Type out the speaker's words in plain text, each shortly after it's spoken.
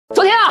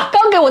昨天啊，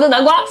刚给我的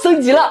南瓜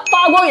升级了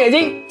发光眼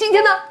睛，今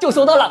天呢就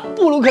收到了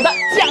布鲁可的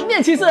假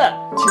面骑士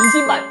全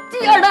新版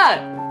第2弹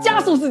加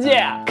速世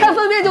界。看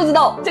封面就知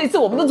道，这次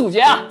我们的主角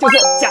啊就是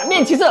假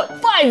面骑士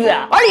555，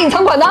而隐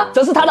藏款呢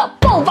则是他的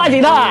爆发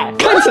形态，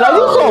看起来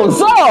就好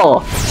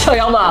瘦。小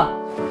羊们，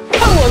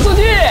看我出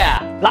去！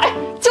来，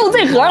就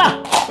这盒了。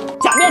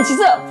假面骑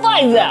士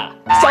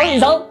555，小隐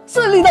藏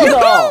顺利到手，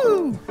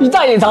一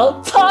大隐藏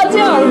擦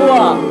肩而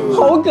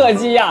过，好可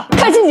惜呀！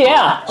看细节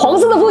啊，黄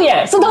色的复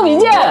眼是透明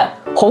剑，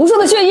红色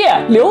的血液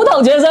流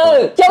淌全身，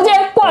腰间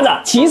挂着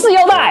骑士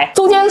腰带，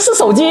中间是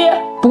手机，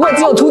不过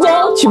只有涂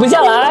装取不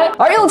下来。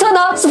而右侧呢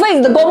是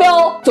555的光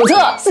标，左侧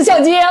是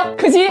相机，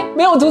可惜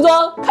没有涂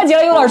装，看起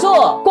来有点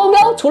素。光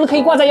标除了可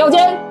以挂在腰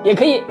间，也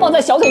可以放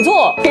在小腿处，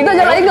给大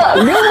家来一个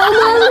流氓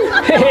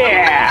灯。嘿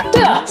嘿，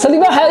对了，手里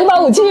边还有一把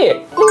武器，利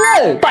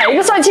刃，摆一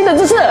个帅气的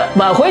姿势，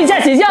挽回一下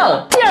形象。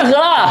第2盒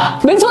了，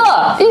没错，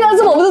依然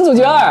是我们的主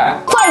角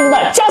555的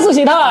加速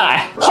形态，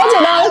好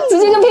简单，直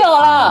接就拼好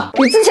了。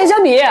与之前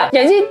相比，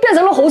眼睛变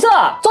成了红色，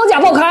装甲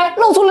爆开，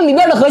露出了里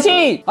面的核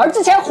心，而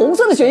之前红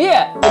色的血液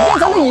也变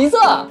成了银色，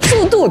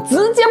速度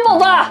直接爆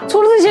发。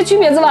除了这些区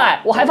别之外，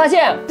我还发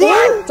现，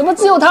怎么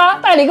只有他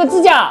带了一个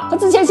支架，和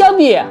之前相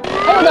比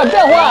还有点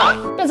变化，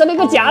变成了一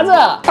个夹子，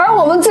而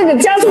我们这个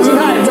加速形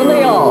态则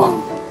没有。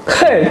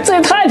嘿，这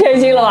也太贴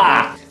心了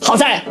吧！好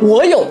在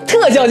我有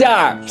特效件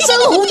深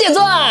红电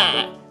钻，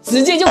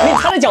直接就可以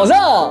插在脚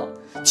上。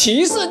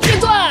骑士电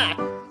钻，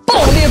爆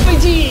裂飞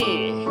机。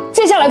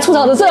接下来出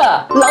场的是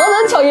狼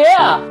人巧爷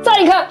啊！再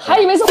一看还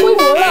以为是灰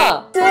模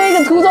呢，这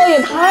个涂装也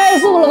太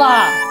素了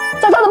吧！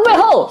在它的背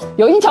后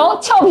有一条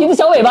俏皮的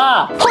小尾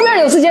巴，后面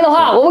有时间的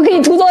话，我们可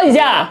以涂装一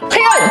下黑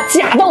暗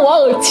假斗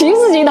王骑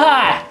士形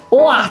态。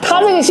哇，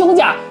他这个胸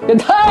甲也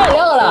太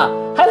亮了，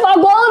还发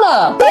光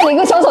呢，带了一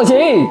个小手琴。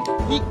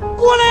你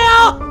过来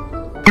呀！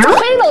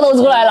黑斗都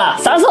出来了，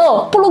啥时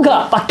候布鲁克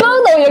把钢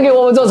斗也给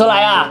我们做出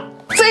来啊？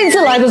这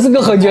次来的是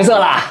个狠角色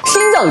啦，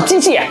心脏机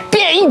器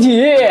变异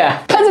体，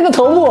看这个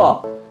头部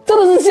真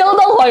的是相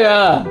当还原，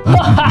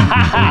哈哈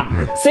哈哈！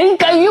谁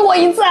敢与我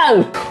一战？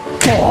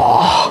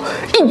哇，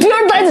一边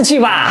待着去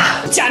吧！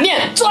假面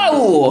转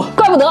舞，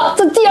怪不得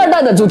这第2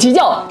弹的主题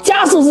叫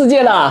加速世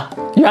界呢，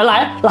原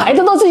来来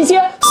的都是一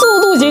些速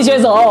度型选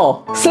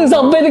手，身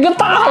上背了个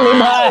大轮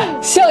胎，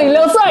像一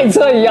辆赛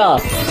车一样，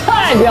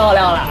太漂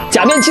亮了！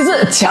假面骑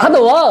士假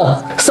斗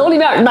王手里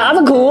面拿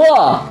着苦，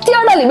第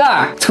2弹里面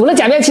除了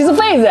假面骑士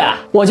555，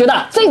我觉得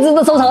最值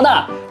得收藏的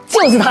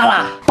就是他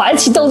啦，摆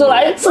起动作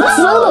来是真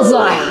的帅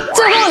啊！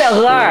最后2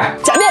盒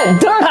假面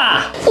德尔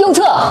塔，右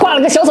侧挂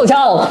了个小手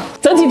枪，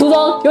整体涂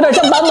装有点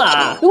像斑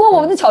马。如果我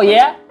们的巧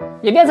爷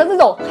也变成这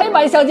种黑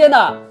白相间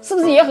的，是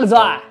不是也很帅？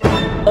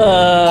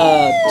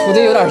涂的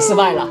有点失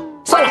败了，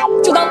算了，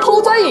就当抛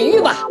砖引玉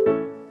吧。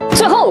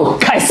最后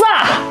凯撒，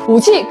武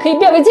器可以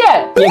变为剑，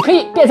也可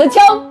以变成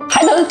枪，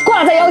还能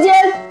挂在腰间。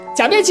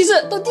假面骑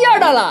士都第2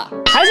弹了，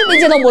还是没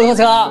见到摩托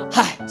车，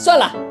嗨，算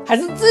了，还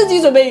是自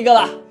己准备一个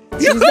吧。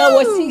骑上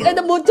我心爱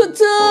的摩托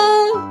车。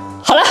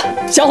好了，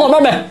小伙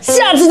伴们，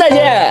下次再见。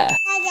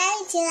大家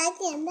一起来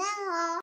点赞哦。